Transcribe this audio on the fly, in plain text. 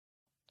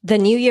The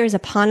new year is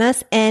upon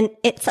us and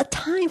it's a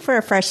time for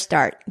a fresh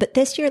start. But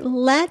this year,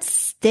 let's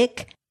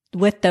stick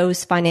with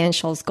those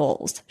financial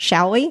goals,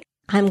 shall we?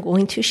 I'm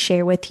going to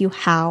share with you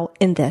how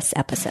in this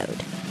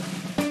episode.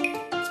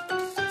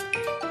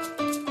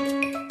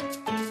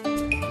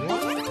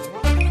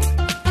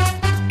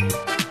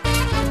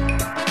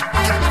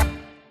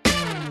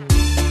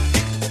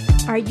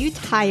 Are you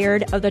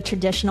tired of the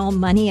traditional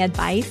money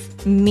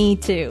advice? Me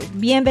too.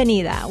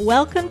 Bienvenida.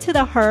 Welcome to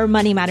the Her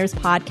Money Matters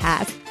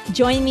podcast.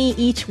 Join me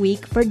each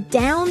week for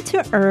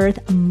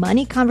down-to-earth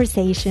money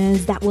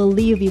conversations that will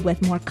leave you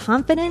with more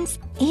confidence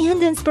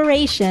and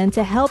inspiration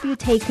to help you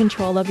take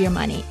control of your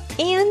money.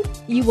 And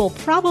you will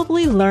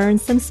probably learn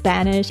some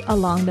Spanish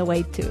along the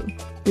way too.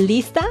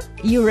 ¿Lista?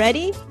 You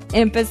ready?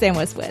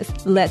 Empecemos pues.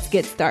 Let's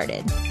get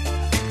started.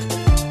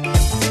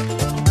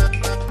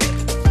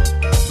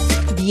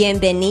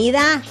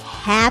 Bienvenida.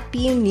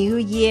 Happy New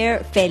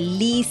Year.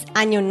 Feliz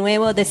Año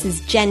Nuevo. This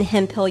is Jen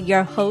Hemphill,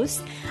 your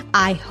host.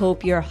 I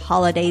hope your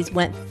holidays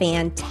went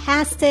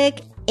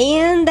fantastic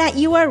and that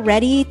you are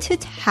ready to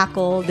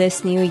tackle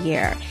this new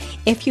year.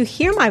 If you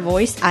hear my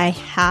voice, I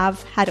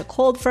have had a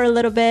cold for a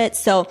little bit,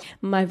 so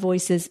my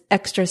voice is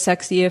extra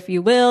sexy, if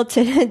you will.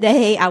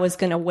 Today, I was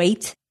going to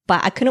wait,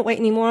 but I couldn't wait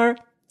anymore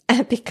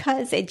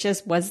because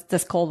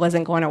this cold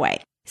wasn't going away.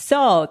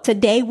 So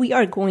today we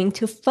are going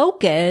to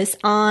focus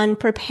on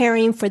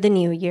preparing for the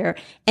new year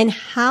and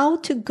how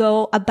to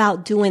go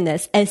about doing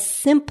this as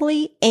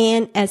simply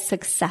and as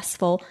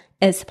successful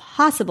as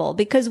possible,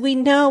 because we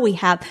know we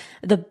have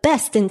the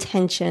best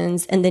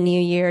intentions in the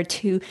new year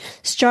to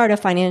start a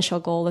financial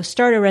goal or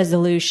start a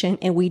resolution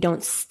and we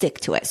don't stick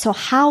to it. So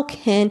how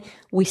can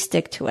we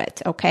stick to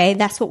it? Okay.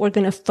 That's what we're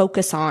going to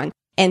focus on.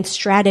 And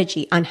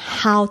strategy on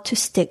how to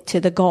stick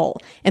to the goal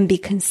and be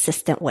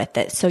consistent with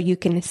it so you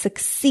can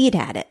succeed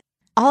at it.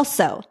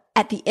 Also,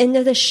 at the end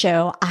of the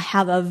show, I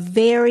have a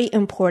very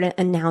important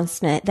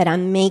announcement that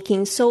I'm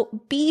making,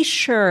 so be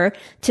sure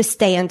to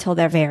stay until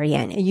the very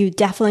end. You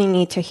definitely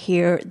need to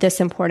hear this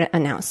important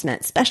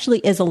announcement,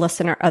 especially as a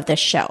listener of this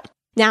show.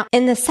 Now,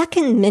 in the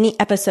second mini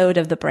episode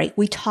of The Break,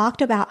 we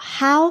talked about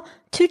how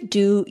to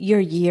do your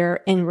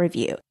year in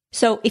review.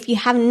 So if you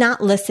have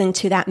not listened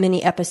to that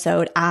mini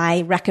episode,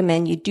 I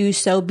recommend you do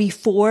so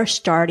before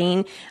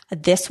starting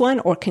this one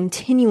or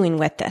continuing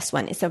with this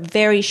one. It's a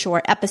very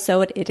short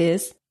episode. It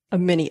is a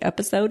mini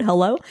episode.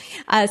 Hello.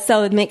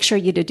 So make sure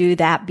you do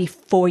that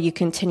before you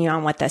continue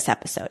on with this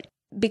episode.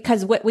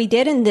 Because what we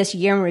did in this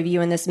year in review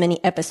in this mini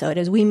episode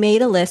is we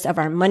made a list of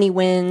our money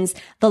wins,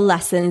 the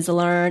lessons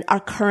learned, our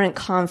current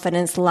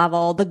confidence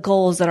level, the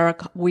goals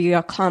that we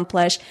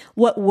accomplished,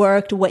 what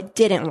worked, what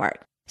didn't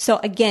work. So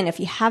again, if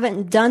you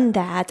haven't done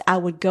that, I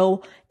would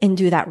go and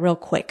do that real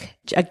quick.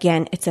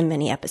 Again, it's a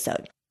mini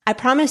episode. I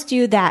promised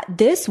you that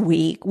this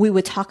week we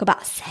would talk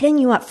about setting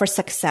you up for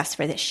success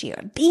for this year,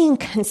 being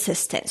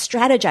consistent,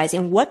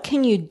 strategizing. What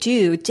can you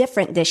do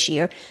different this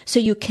year so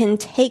you can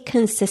take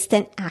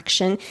consistent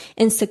action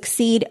and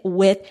succeed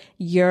with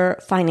your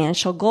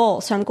financial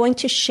goals? So I'm going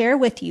to share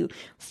with you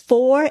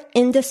 4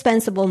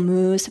 indispensable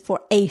moves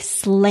for a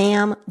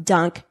slam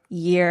dunk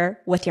year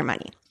with your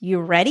money. You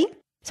ready?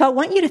 So I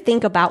want you to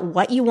think about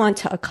what you want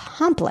to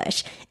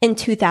accomplish in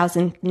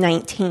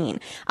 2019.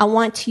 I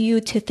want you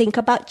to think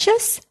about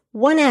just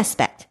one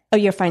aspect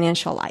of your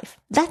financial life.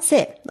 That's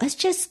it. Let's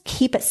just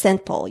keep it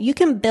simple. You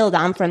can build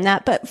on from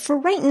that, but for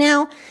right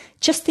now,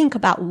 just think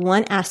about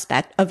one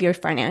aspect of your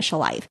financial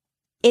life.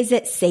 Is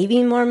it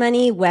saving more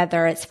money,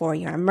 whether it's for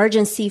your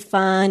emergency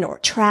fund or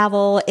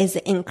travel? Is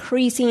it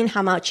increasing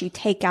how much you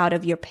take out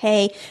of your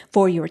pay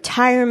for your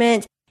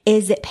retirement?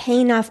 Is it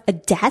paying off a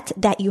debt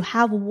that you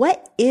have?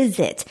 What is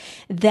it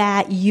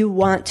that you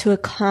want to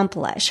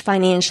accomplish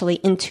financially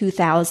in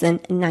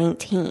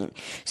 2019?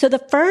 So the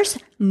first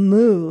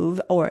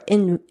move, or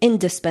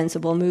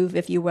indispensable move,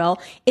 if you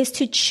will, is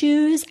to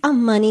choose a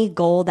money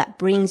goal that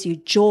brings you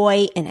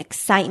joy and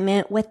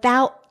excitement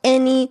without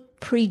any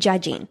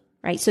prejudging.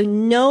 Right? So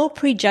no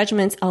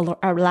prejudgments are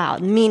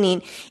allowed,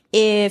 meaning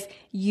if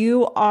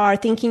you are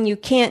thinking you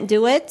can't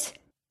do it,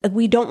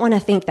 we don't want to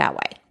think that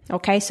way.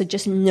 Okay. So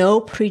just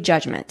no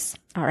prejudgments.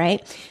 All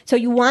right. So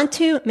you want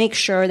to make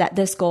sure that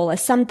this goal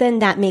is something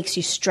that makes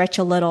you stretch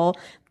a little,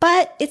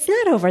 but it's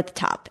not over the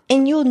top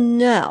and you'll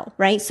know,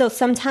 right? So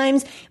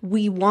sometimes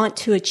we want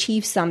to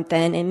achieve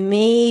something and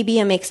maybe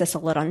it makes us a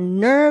little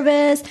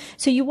nervous.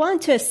 So you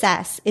want to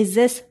assess, is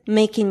this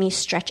making me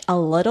stretch a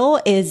little?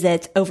 Is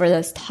it over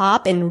the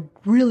top and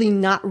really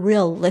not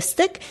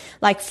realistic?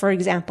 Like, for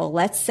example,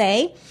 let's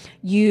say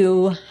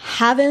you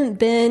haven't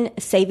been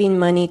saving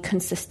money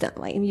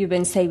consistently. You've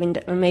been saving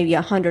maybe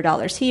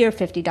 $100 here,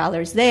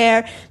 $50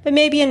 there, but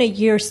maybe in a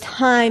year's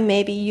time,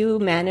 maybe you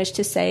managed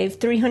to save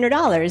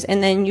 $300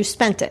 and then you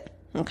spent it.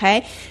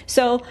 Okay.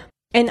 So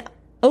an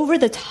over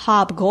the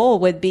top goal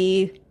would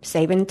be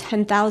saving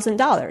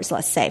 $10,000,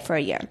 let's say, for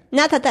a year.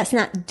 Not that that's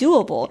not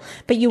doable,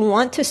 but you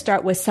want to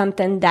start with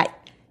something that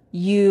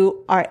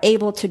you are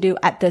able to do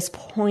at this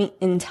point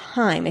in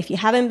time. If you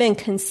haven't been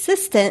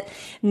consistent,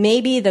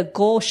 maybe the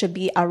goal should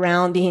be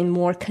around being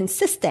more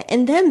consistent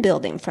and then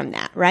building from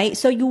that, right?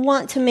 So you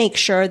want to make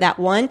sure that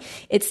one,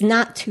 it's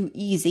not too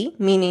easy,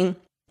 meaning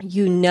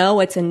you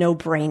know it's a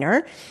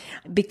no-brainer,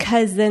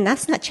 because then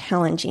that's not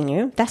challenging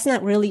you. That's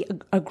not really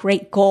a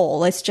great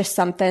goal. It's just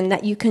something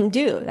that you can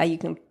do, that you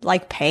can,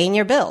 like paying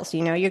your bills.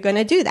 You know, you're going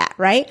to do that,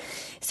 right?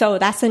 So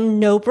that's a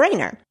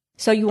no-brainer.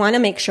 So you want to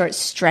make sure it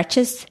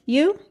stretches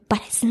you, but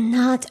it's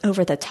not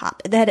over the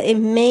top, that it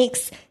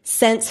makes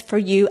sense for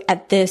you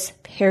at this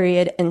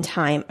period in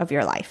time of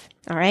your life.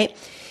 All right.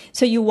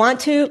 So you want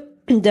to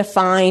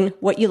define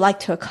what you like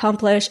to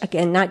accomplish.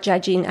 Again, not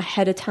judging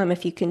ahead of time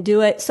if you can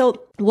do it.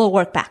 So we'll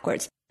work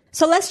backwards.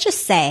 So let's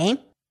just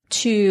say,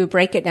 to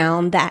break it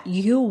down, that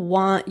you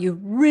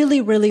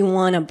really, really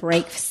want to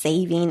break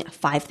saving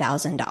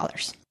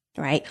 $5,000.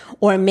 Right?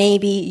 Or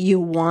maybe you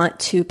want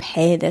to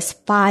pay this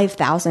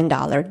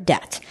 $5,000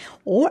 debt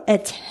or a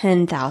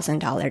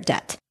 $10,000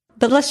 debt.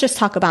 But let's just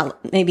talk about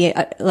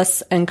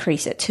let's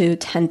increase it to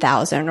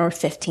 $10,000 or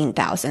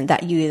 $15,000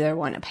 that you either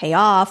want to pay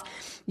off,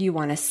 you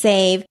want to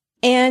save.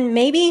 And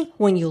maybe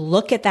when you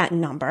look at that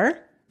number,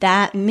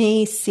 that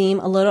may seem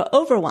a little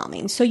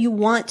overwhelming. So you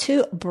want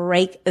to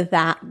break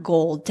that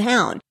goal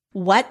down.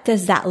 What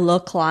does that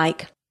look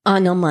like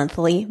on a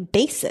monthly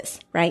basis,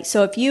 right?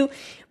 So if you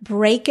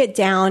break it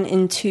down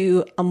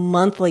into a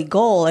monthly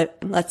goal,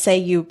 let's say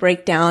you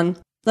break down,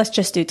 let's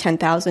just do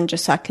 10,000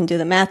 just so I can do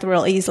the math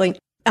real easily.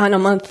 On a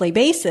monthly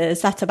basis,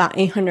 that's about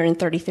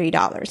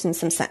 $833 and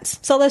some cents.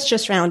 So let's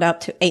just round up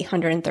to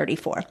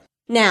 $834.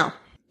 Now,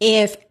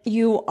 if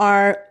you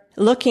are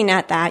looking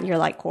at that, you're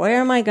like,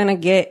 where am I going to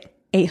get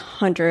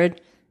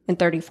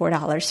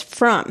 $834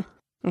 from?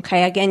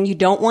 Okay. Again, you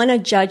don't want to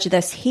judge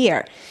this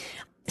here,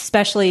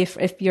 especially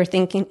if you're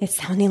thinking it's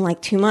sounding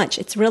like too much.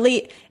 It's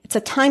a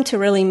time to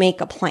really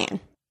make a plan.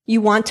 You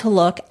want to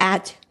look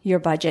at your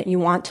budget. You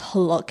want to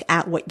look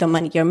at what the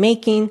money you're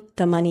making,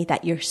 the money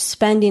that you're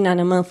spending on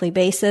a monthly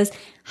basis.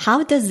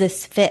 How does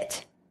this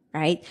fit?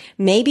 Right?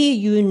 Maybe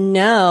you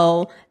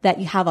know that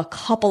you have a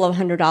couple of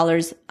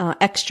 $100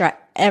 extra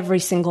every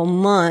single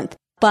month,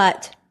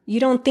 but you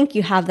don't think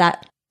you have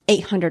that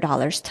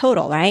 $800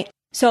 total, right?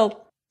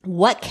 So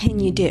what can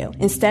you do?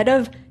 Instead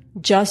of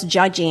just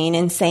judging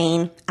and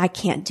saying, I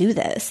can't do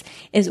this,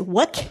 is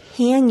what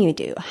can you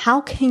do?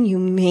 How can you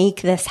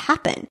make this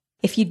happen?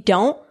 If you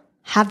don't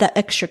have that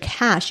extra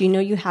cash, you know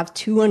you have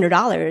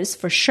 $200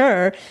 for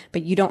sure,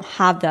 but you don't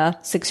have the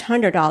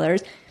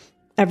 $600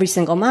 every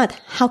single month.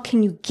 How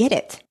can you get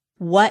it?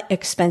 What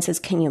expenses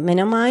can you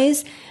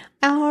minimize?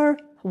 Or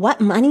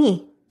what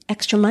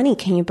extra money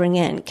can you bring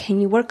in?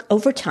 Can you work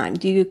overtime?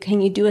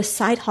 Can you do a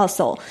side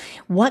hustle?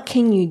 What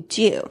can you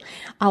do?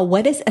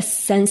 What is a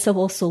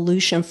sensible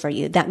solution for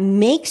you that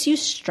makes you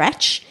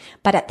stretch,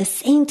 but at the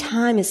same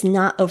time is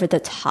not over the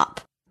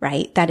top,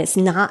 right? That is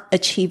not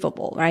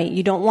achievable, right?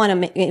 You don't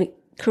want to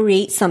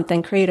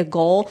create a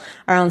goal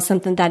around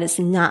something that is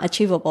not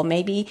achievable.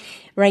 Maybe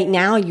right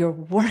now you're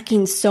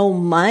working so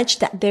much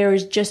that there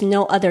is just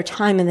no other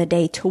time in the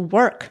day to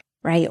work,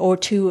 right? Or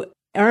to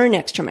earn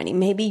extra money.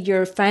 Maybe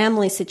your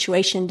family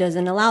situation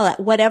doesn't allow that.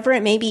 Whatever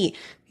it may be,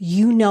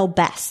 you know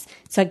best.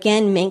 So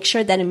again, make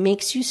sure that it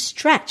makes you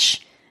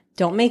stretch.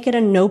 Don't make it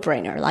a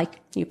no-brainer. Like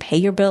you pay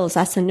your bills.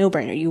 That's a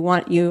no-brainer.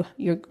 You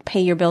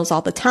pay your bills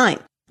all the time.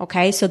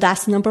 Okay. So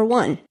that's number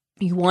one.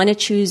 You want to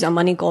choose a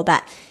money goal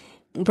that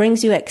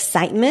brings you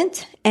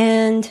excitement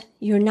and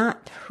you're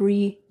not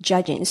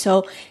prejudging.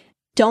 So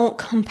don't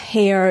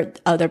compare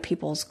other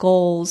people's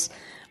goals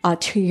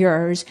to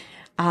yours.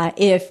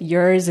 If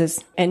yours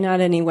is not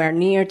anywhere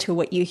near to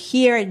what you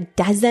hear, it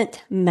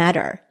doesn't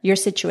matter. Your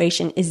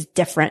situation is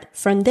different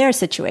from their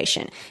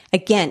situation.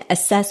 Again,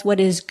 assess what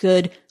is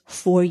good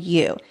for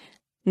you.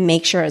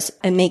 Make sure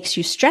it makes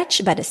you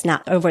stretch, but it's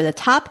not over the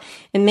top.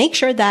 And make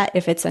sure that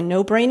if it's a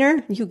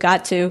no-brainer, you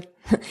got to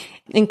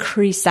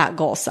increase that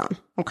goal some.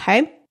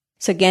 Okay.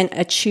 So again,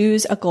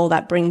 choose a goal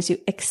that brings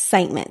you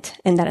excitement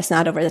and that it's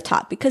not over the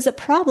top, because the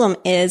problem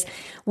is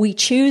we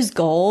choose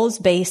goals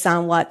based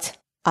on what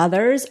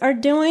others are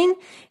doing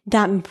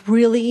that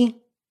really,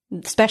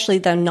 especially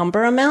the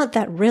number amount,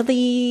 that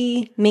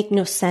really make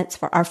no sense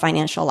for our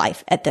financial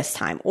life at this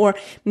time, or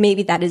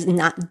maybe that is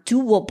not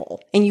doable.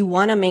 And you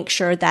want to make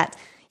sure that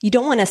you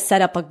don't want to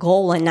set up a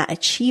goal and not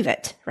achieve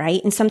it,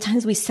 right? And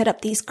sometimes we set up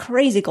these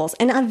crazy goals.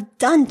 And I've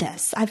done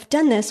this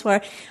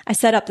where I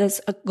set up this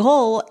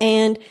goal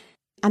and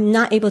I'm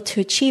not able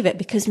to achieve it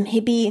because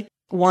maybe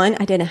one,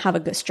 I didn't have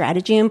a good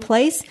strategy in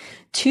place.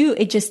 Two,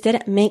 it just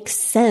didn't make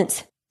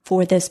sense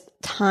for this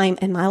time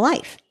in my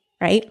life,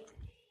 right?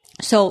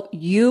 So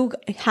you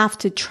have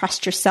to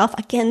trust yourself.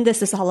 Again,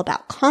 this is all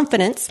about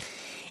confidence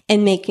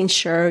and making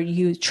sure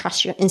you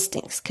trust your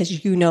instincts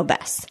because you know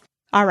best.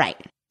 All right.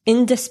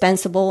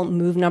 Indispensable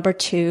move number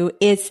 2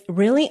 is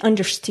really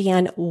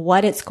understand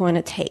what it's going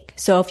to take.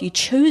 So if you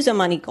choose a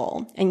money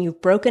goal and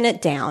you've broken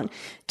it down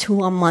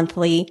to a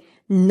monthly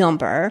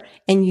number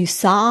and you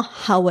saw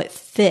how it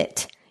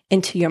fit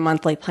into your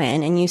monthly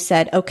plan and you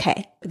said,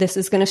 okay, this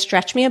is going to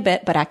stretch me a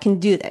bit, but I can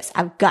do this.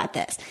 I've got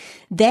this.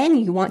 Then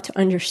you want to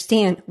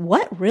understand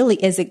what really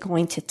is it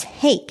going to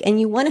take.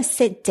 And you want to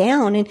sit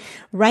down and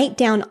write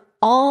down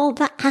all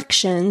the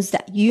actions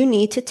that you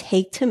need to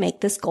take to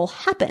make this goal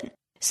happen.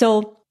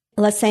 So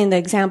let's say in the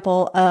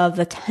example of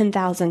the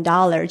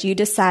 $10,000, you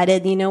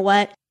decided, you know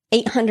what,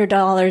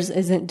 $800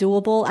 isn't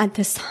doable at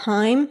this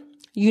time.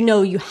 You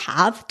know you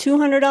have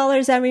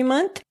 $200 every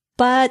month.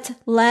 But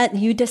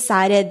you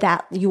decided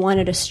that you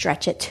wanted to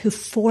stretch it to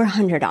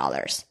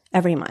 $400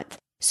 every month.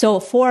 So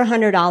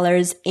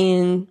 $400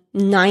 in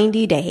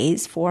 90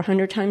 days,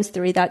 400 times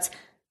 3, let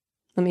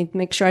me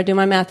make sure I do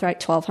my math right,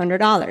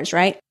 $1,200,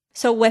 right?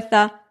 So with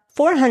the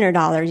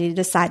 $400, you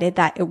decided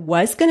that it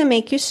was going to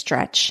make you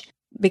stretch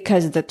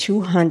because the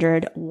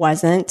 200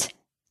 wasn't.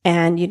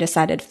 And you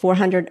decided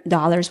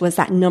 $400 was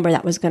that number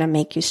that was going to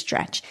make you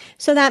stretch.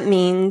 So that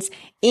means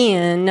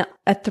in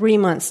a 3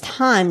 months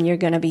time, you're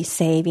going to be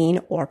saving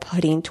or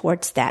putting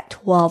towards that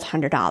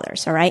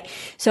 $1,200. All right.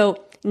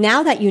 So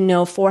now that you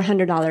know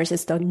 $400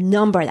 is the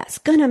number that's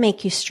going to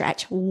make you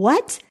stretch,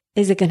 what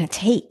is it going to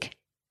take?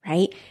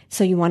 Right?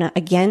 So you want to,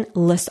 again,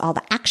 list all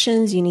the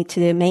actions you need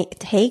to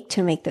take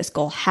to make this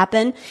goal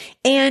happen.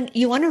 And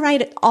you want to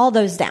write all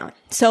those down.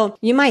 So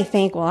you might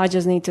think, well, I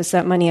just need to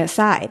set money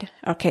aside.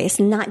 Okay. It's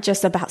not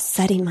just about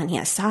setting money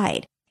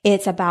aside.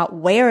 It's about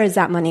where is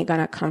that money going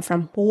to come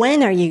from?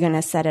 When are you going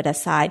to set it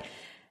aside?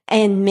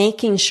 And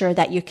making sure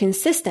that you're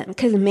consistent,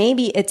 because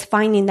maybe it's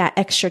finding that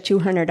extra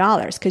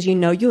 $200 because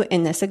you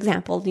in this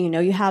example,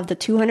 you have the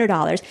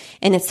 $200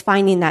 and it's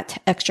finding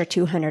that extra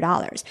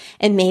 $200.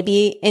 And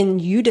maybe,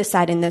 you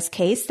decide in this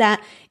case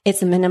that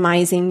it's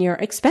minimizing your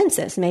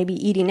expenses, maybe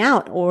eating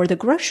out or the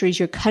groceries,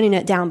 you're cutting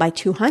it down by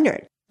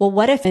 $200. Well,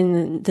 what if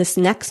in this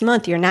next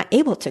month you're not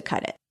able to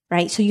cut it?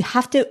 Right? So you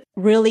have to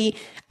really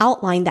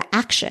outline the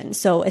action.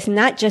 So it's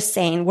not just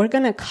saying we're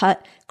going to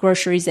cut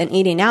groceries and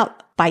eating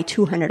out by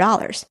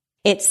 $200.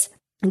 It's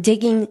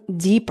digging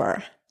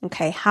deeper.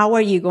 Okay. How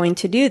are you going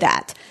to do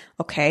that?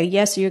 Okay.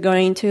 Yes, you're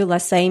going to,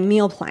 let's say,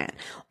 meal plan,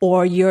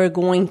 or you're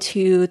going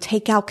to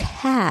take out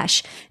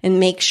cash and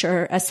make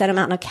sure a set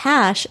amount of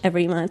cash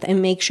every month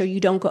and make sure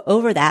you don't go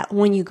over that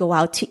when you go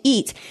out to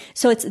eat.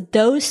 So it's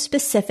those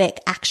specific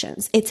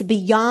actions. It's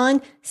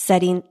beyond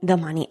setting the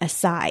money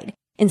aside.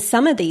 And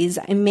some of these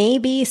may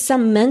be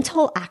some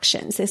mental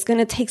actions. It's going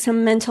to take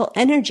some mental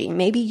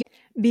energy.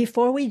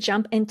 Before we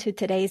jump into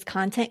today's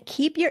content,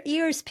 keep your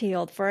ears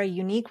peeled for a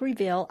unique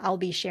reveal I'll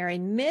be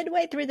sharing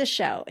midway through the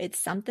show. It's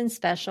something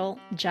special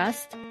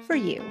just for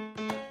you.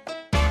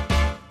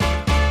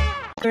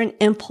 You're an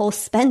impulse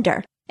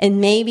spender,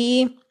 and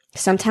maybe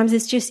sometimes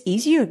it's just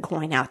easier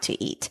going out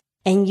to eat.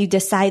 And you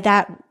decide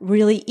that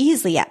really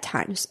easily at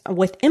times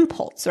with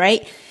impulse,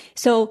 right?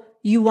 So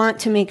you want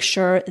to make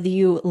sure that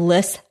you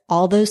list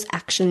all those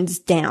actions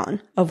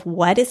down of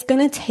what it's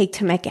going to take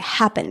to make it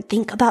happen.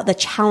 Think about the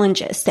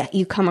challenges that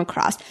you come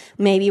across.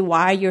 Maybe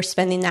why you're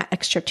spending that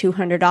extra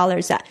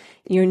 $200 that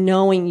you're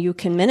knowing you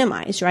can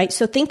minimize, right?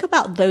 So think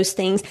about those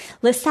things.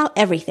 List out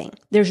everything.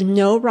 There's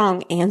no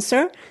wrong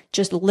answer.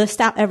 Just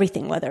list out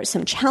everything, whether it's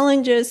some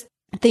challenges,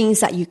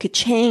 things that you could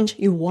change.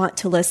 You want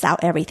to list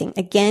out everything.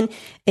 Again,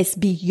 it's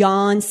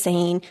beyond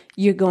saying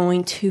you're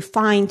going to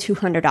find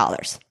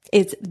 $200.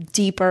 It's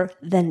deeper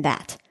than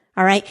that.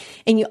 All right.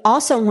 And you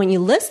also, when you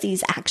list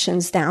these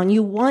actions down,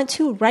 you want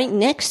to, right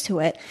next to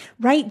it,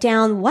 write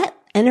down what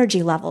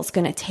energy level is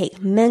going to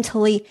take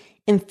mentally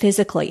and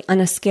physically on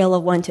a scale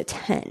of 1 to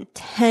 10.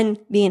 10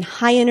 being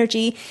high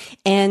energy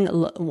and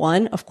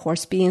 1, of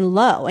course, being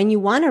low. And you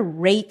want to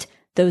rate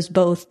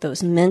both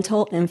those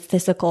mental and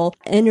physical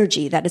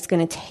energy that it's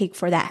going to take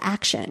for that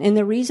action. And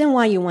the reason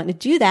why you want to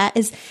do that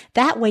is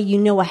that way you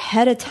know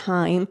ahead of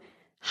time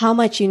how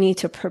much you need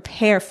to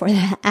prepare for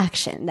that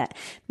action. That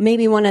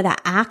maybe one of the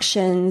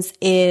actions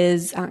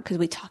is, because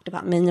we talked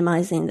about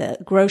minimizing the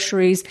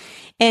groceries,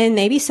 and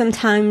maybe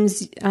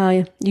sometimes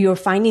you're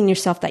finding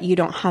yourself that you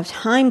don't have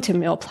time to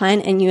meal plan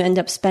and you end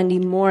up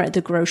spending more at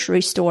the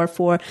grocery store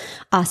for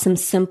some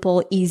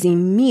simple, easy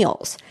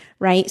meals,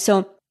 right?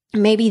 So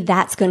maybe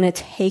that's going to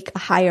take a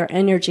higher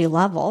energy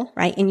level,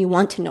 right? And you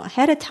want to know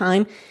ahead of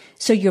time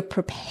so you're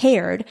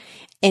prepared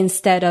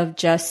instead of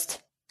just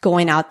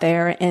going out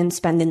there and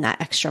spending that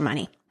extra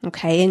money.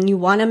 Okay. And you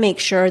want to make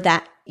sure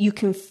that you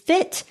can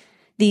fit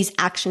these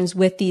actions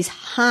with these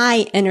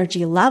high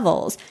energy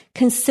levels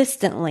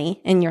consistently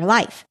in your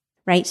life,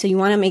 right? So you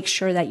want to make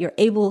sure that you're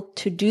able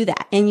to do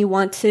that. And you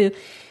want to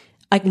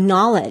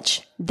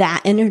acknowledge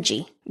that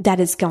energy that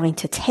is going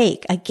to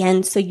take,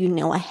 again, so you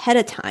know ahead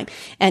of time.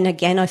 And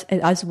again,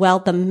 as well,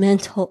 the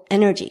mental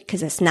energy,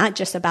 because it's not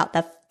just about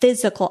the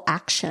physical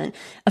action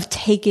of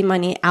taking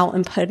money out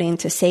and putting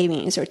into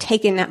savings, or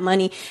taking that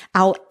money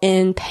out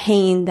and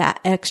paying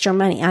that extra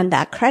money on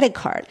that credit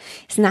card.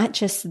 It's not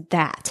just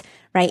that,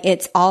 right?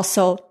 It's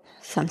also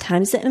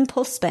sometimes the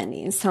impulse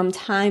spending.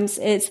 Sometimes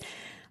it's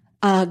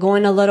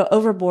going a little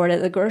overboard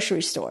at the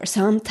grocery store.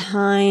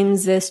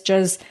 Sometimes it's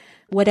just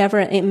whatever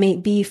it may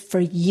be for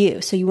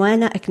you. So you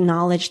want to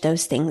acknowledge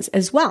those things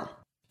as well.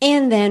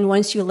 And then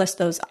once you list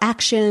those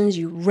actions,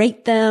 you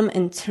rate them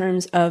in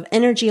terms of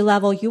energy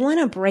level, you want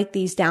to break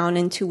these down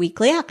into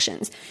weekly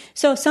actions.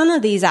 So some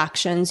of these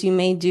actions you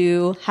may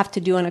have to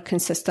do on a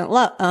consistent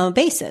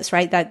basis,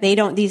 right? That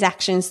these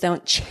actions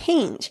don't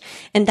change,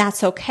 and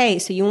that's okay.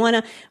 So you want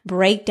to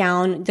break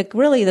down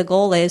really the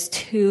goal is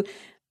to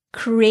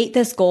create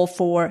this goal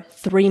for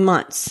 3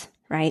 months.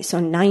 Right? So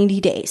 90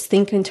 days.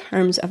 Think in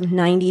terms of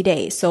 90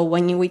 days. So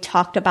when we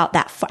talked about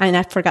that, and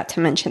I forgot to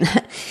mention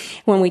that,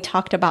 when we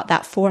talked about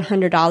that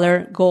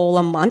 $400 goal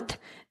a month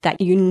that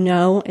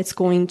it's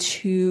going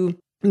to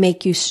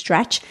make you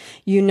stretch,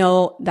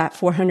 that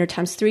 400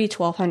 times 3,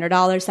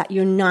 $1,200, that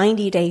your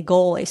 90-day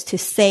goal is to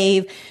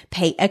save,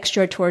 pay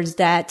extra towards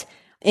debt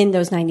in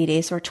those 90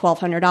 days or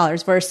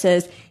 $1,200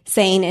 versus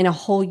saying in a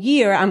whole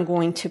year, I'm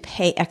going to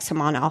pay X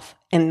amount off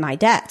in my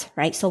debt,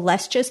 right? So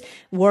let's just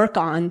work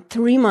on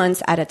 3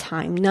 months at a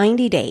time,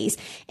 90 days,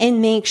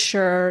 and make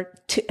sure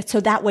so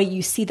that way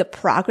you see the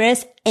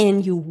progress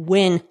and you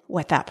win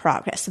with that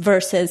progress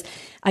versus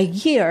a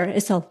year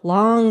is a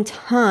long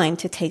time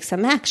to take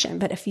some action.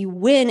 But if you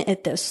win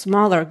at the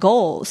smaller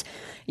goals,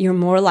 you're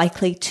more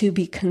likely to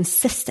be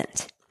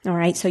consistent. All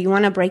right. So you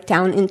want to break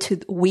down into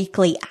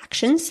weekly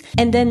actions.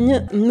 And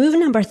then move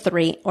number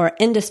 3, or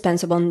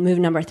indispensable move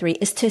number 3,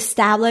 is to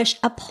establish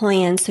a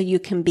plan so you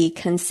can be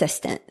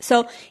consistent.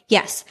 So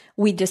yes,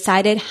 we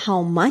decided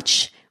how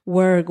much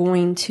we're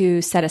going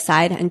to set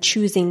aside and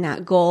choosing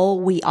that goal.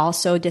 We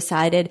also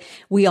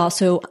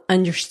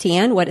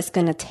understand what it's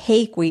going to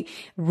take. We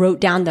wrote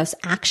down those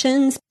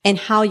actions, and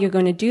how you're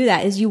going to do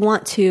that is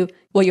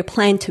your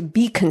plan to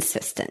be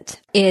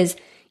consistent is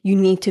you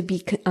need to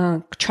be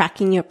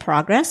tracking your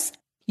progress.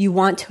 You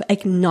want to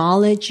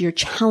acknowledge your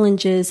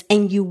challenges,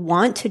 and you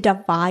want to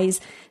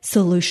devise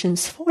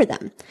solutions for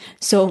them.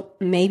 So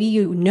maybe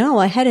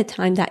ahead of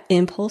time that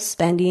impulse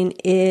spending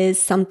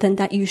is something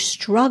that you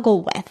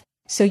struggle with.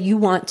 So you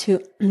want to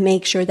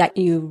make sure that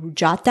you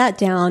jot that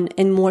down,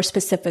 and more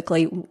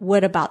specifically,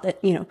 what about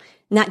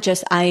not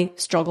just I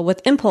struggle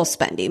with impulse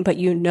spending, but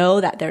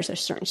that there's a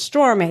certain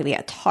store, maybe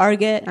a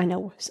Target. I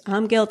know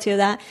I'm guilty of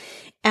that.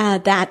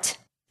 That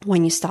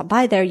when you stop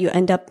by there, you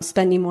end up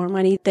spending more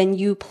money than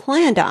you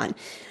planned on.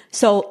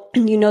 So,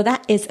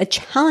 that is a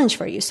challenge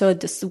for you. So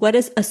what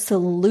is a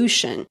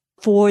solution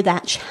for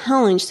that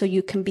challenge so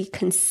you can be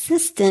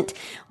consistent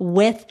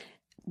with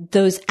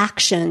those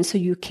actions so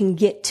you can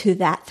get to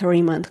that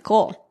 3-month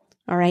goal?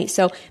 All right.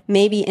 So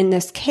maybe in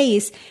this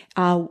case,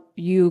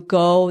 you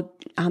go,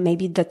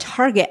 maybe the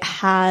Target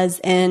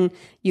has, and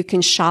you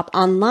can shop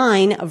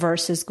online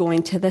versus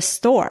going to the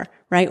store,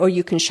 right? Or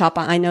you can shop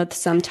I know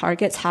some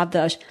Targets have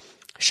the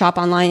shop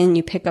online and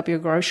you pick up your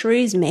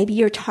groceries. Maybe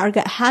your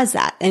Target has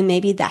that, and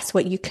maybe that's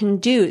what you can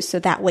do. So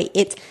that way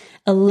it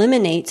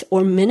eliminates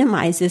or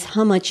minimizes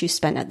how much you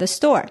spend at the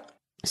store.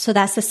 So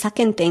that's the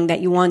second thing that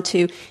you want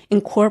to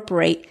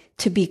incorporate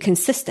to be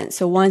consistent.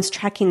 So one's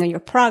tracking your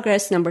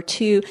progress. Number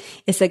 2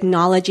 is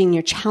acknowledging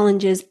your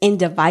challenges and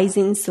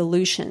devising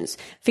solutions.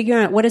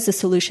 Figuring out what is the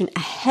solution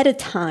ahead of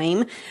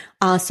time.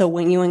 So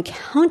when you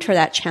encounter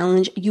that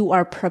challenge, you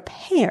are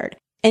prepared.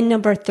 And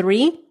number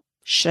 3,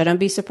 shouldn't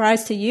be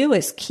surprised to you,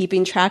 is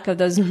keeping track of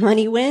those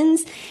money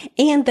wins.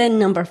 And then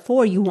number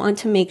 4, you want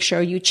to make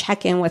sure you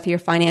check in with your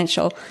finance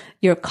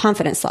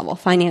confidence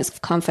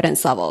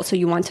level. So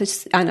you want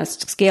to, on a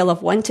scale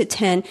of 1 to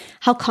 10,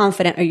 how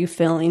confident are you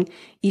feeling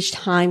each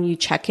time you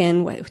track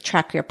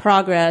your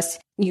progress?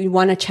 You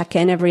want to check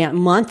in every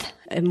month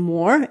and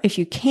more if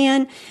you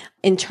can,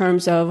 in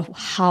terms of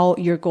how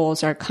your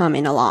goals are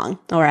coming along.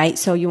 All right.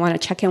 So you want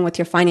to check in with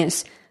your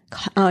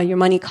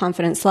money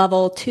confidence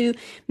level to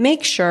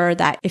make sure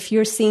that if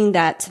you're seeing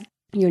that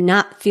you're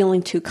not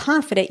feeling too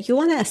confident, you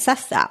want to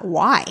assess that.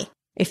 Why?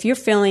 If you're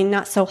feeling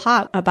not so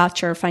hot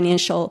about your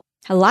financial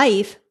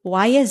life,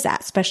 why is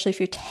that? Especially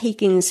if you're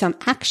taking some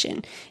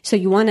action. So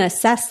you want to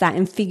assess that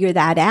and figure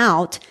that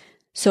out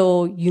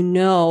so you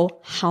know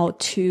how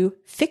to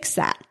fix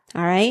that.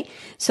 All right.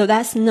 So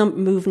that's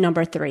move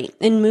number 3.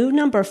 And move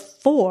number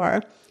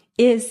 4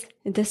 is,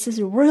 this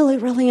is really,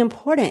 really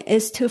important,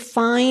 is to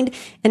find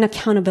an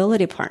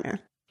accountability partner,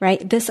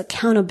 right? This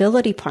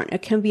accountability partner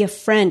can be a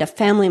friend, a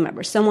family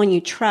member, someone you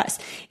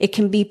trust. It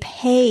can be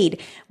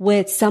paid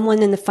with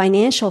someone in the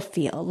financial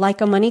field,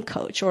 like a money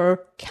coach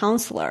or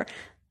counselor,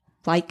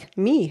 like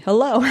me,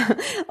 hello,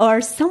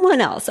 or someone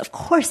else. Of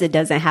course, it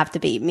doesn't have to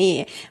be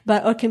me,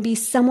 but it can be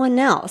someone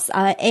else.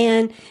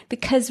 And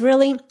because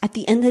really, at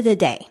the end of the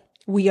day,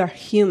 we are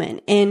human,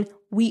 and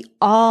we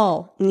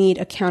all need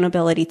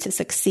accountability to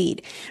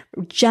succeed.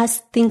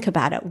 Just think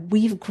about it.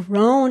 We've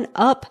grown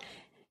up,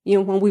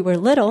 when we were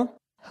little,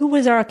 who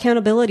was our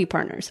accountability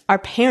partners? Our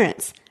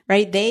parents,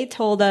 right? They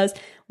told us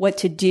what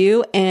to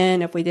do.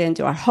 And if we didn't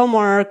do our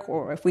homework,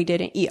 or if we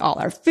didn't eat all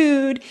our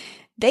food,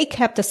 they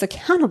kept us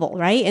accountable,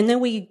 right? And then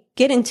we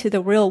get into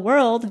the real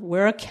world,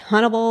 we're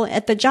accountable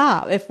at the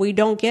job. If we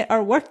don't get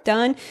our work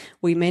done,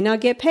 we may not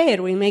get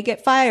paid, we may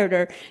get fired,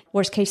 or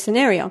worst case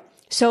scenario.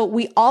 So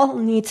we all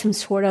need some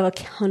sort of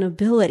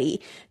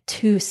accountability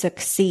to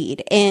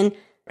succeed. And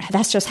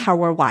That's just how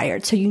we're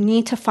wired. So you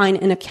need to find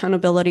an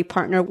accountability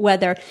partner,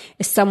 whether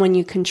it's someone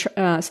you can,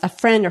 a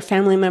friend or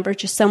family member,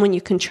 just someone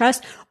you can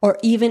trust, or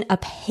even a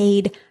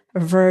paid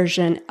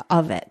version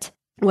of it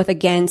with,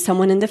 again,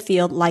 someone in the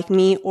field like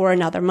me or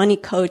another money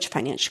coach,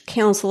 financial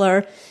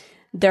counselor.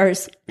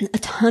 There's a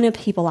ton of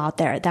people out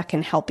there that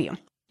can help you.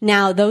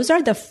 Now, those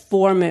are the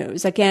 4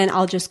 moves. Again,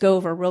 I'll just go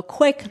over real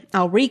quick.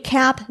 I'll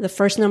recap.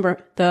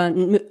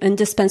 The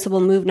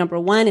indispensable move number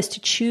 1 is to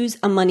choose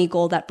a money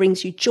goal that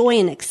brings you joy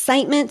and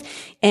excitement,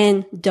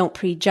 and don't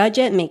prejudge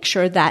it. Make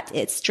sure that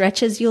it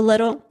stretches you a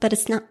little, but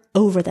it's not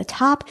over the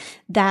top.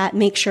 That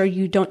make sure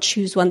you don't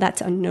choose one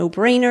that's a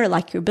no-brainer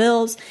like your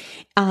bills.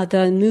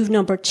 The move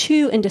number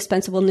 2,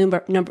 indispensable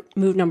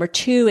move number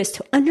 2 is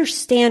to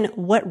understand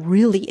what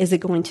really is it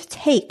going to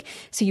take.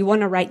 So you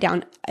want to write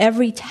down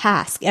every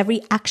task,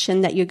 every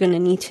action that you're going to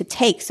need to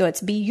take. So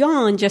it's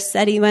beyond just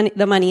setting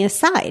the money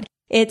aside.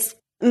 It's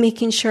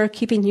making sure,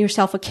 keeping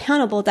yourself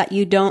accountable that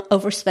you don't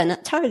overspend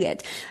at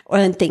Target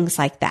and things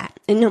like that.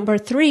 And number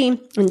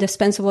 3,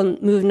 indispensable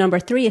move number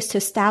 3 is to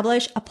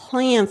establish a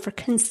plan for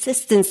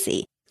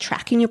consistency,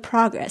 tracking your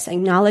progress,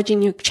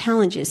 acknowledging your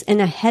challenges, and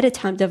ahead of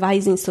time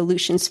devising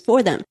solutions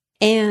for them,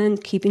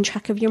 and keeping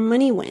track of your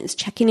money wins,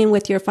 checking in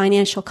with your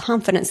financial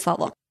confidence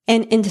level.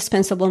 And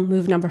indispensable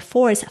move number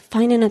 4 is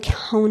find an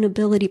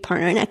accountability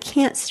partner. And I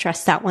can't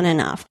stress that one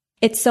enough.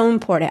 It's so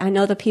important. I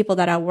know the people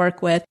that I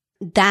work with,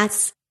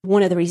 that's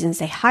one of the reasons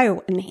they hire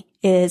me,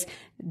 is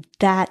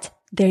that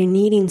they're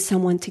needing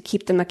someone to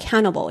keep them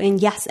accountable.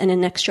 And yes, and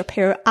an extra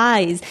pair of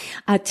eyes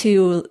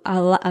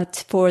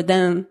for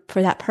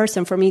that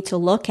person, for me to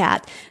look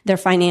at their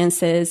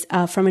finances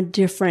from a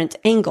different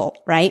angle,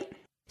 right?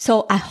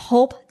 So I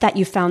hope that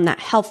you found that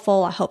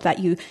helpful. I hope that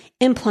you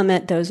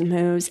implement those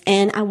moves.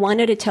 And I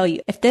wanted to tell you,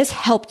 if this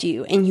helped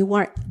you and you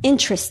are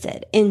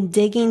interested in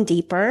digging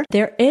deeper,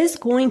 there is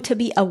going to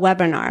be a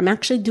webinar. I'm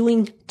actually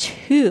doing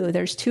 2.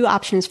 There's 2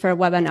 options for a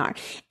webinar,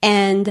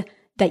 and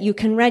that you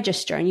can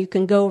register. And you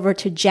can go over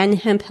to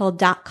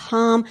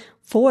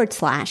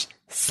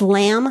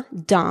jenhemphill.com/slam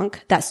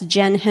dunk. That's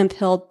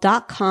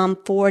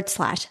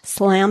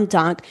jenhemphill.com/slam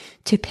dunk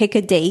to pick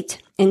a date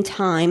and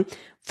time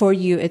for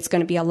you. It's going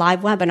to be a live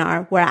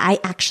webinar where I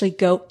actually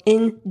go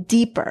in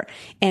deeper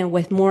and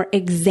with more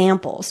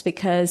examples,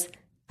 because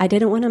I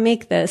didn't want to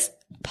make this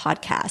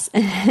podcast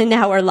an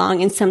hour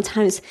long. And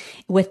sometimes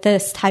with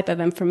this type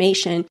of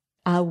information,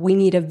 we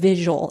need a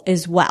visual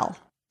as well.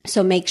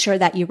 So make sure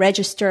that you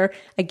register.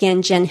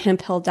 Again,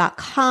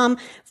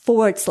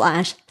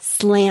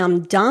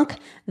 jenhemphill.com/slam dunk.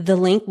 The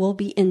link will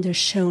be in the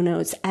show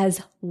notes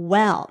as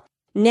well.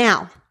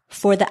 Now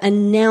for the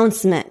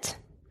announcement.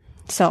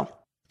 So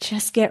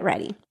just get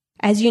ready.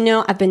 As you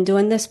know, I've been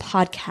doing this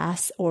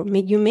podcast, or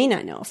you may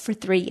not know, for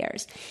 3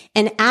 years.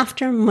 And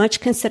after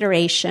much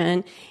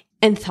consideration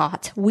and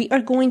thought, we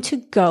are going to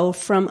go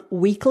from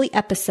weekly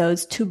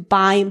episodes to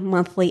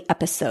bi-monthly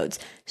episodes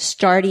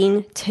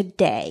starting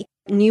today.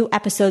 New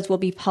episodes will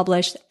be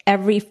published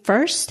every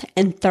 1st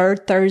and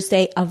 3rd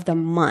Thursday of the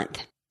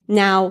month.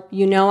 Now,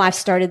 you know, I've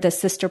started the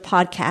sister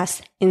podcast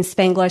in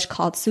Spanglish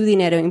called Su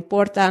Dinero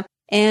Importa.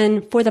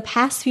 And for the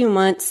past few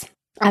months,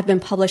 I've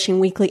been publishing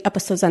weekly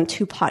episodes on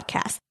 2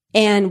 podcasts.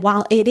 And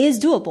while it is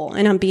doable,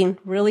 and I'm being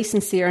really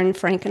sincere and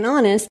frank and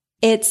honest,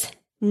 it's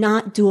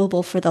not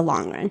doable for the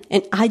long run.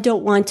 And I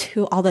don't want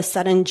to all of a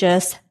sudden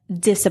just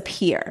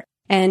disappear.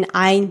 And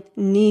I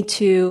need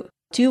to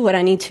do what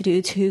I need to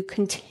do to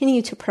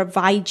continue to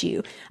provide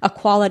you a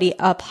quality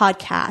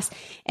podcast.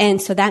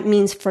 And so that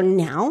means for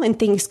now, and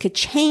things could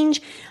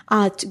change,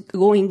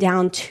 going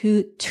down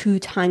to 2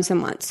 times a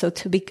month. So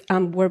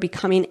we're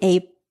becoming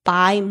a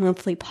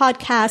bi-monthly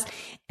podcast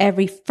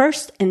every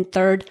 1st and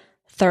 3rd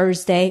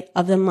Thursday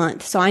of the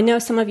month. So I know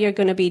some of you are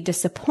going to be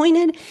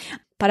disappointed,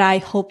 but I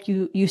hope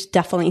you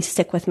definitely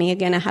stick with me.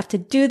 Again, I have to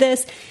do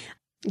this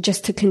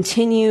just to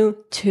continue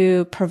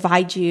to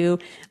provide you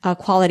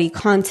quality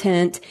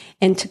content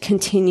and to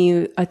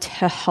continue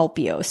to help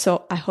you.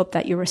 So I hope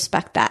that you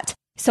respect that.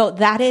 So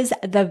that is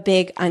the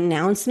big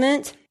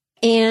announcement.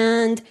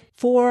 And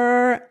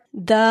for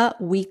the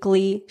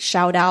weekly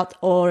shout out,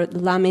 or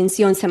la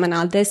mención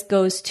semanal, this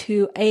goes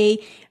to a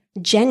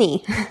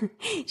Jenny.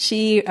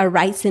 She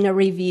writes in a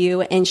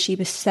review and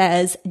she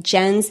says,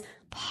 Jen's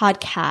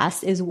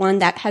podcast is one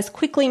that has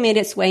quickly made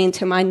its way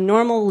into my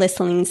normal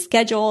listening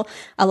schedule.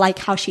 I like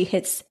how she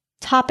hits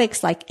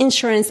topics like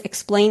insurance,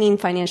 explaining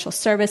financial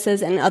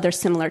services, and other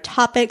similar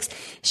topics.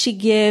 She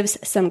gives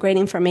some great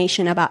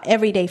information about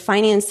everyday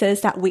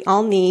finances that we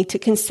all need to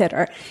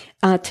consider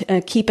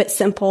to keep it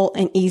simple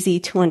and easy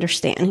to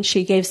understand.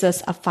 She gives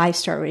us a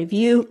 5-star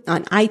review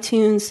on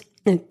iTunes,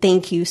 and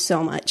thank you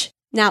so much.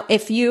 Now,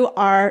 if you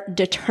are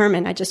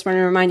determined, I just want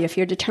to remind you, if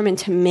you're determined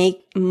to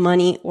make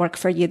money work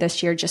for you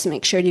this year, just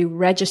make sure you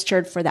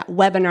registered for that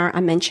webinar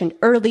I mentioned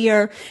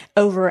earlier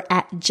over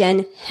at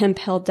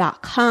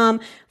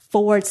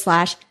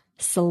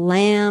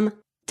jenhemphill.com/slam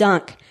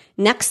Dunk.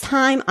 Next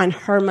time on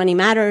Her Money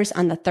Matters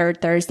on the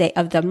third Thursday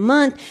of the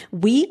month,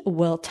 we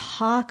will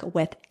talk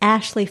with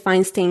Ashley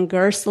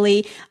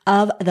Feinstein-Gersley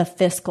of The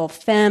Fiscal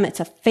Femme. It's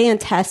a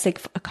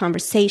fantastic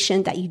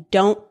conversation that you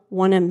don't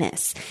want to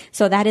miss.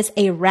 So that is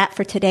a wrap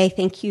for today.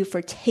 Thank you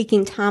for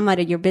taking time out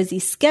of your busy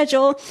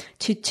schedule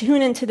to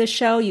tune into the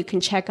show. You can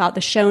check out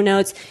the show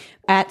notes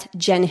at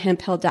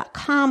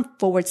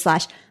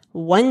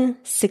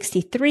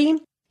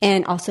jenhemphill.com/163.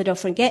 And also don't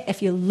forget,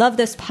 if you love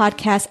this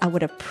podcast, I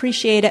would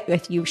appreciate it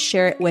if you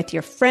share it with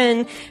your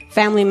friend,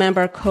 family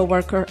member,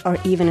 coworker, or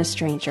even a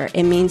stranger.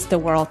 It means the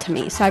world to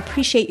me. So I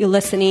appreciate you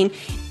listening,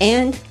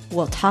 and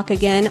we'll talk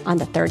again on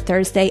the third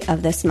Thursday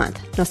of this month.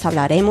 Nos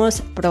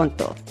hablaremos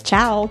pronto.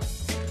 Ciao.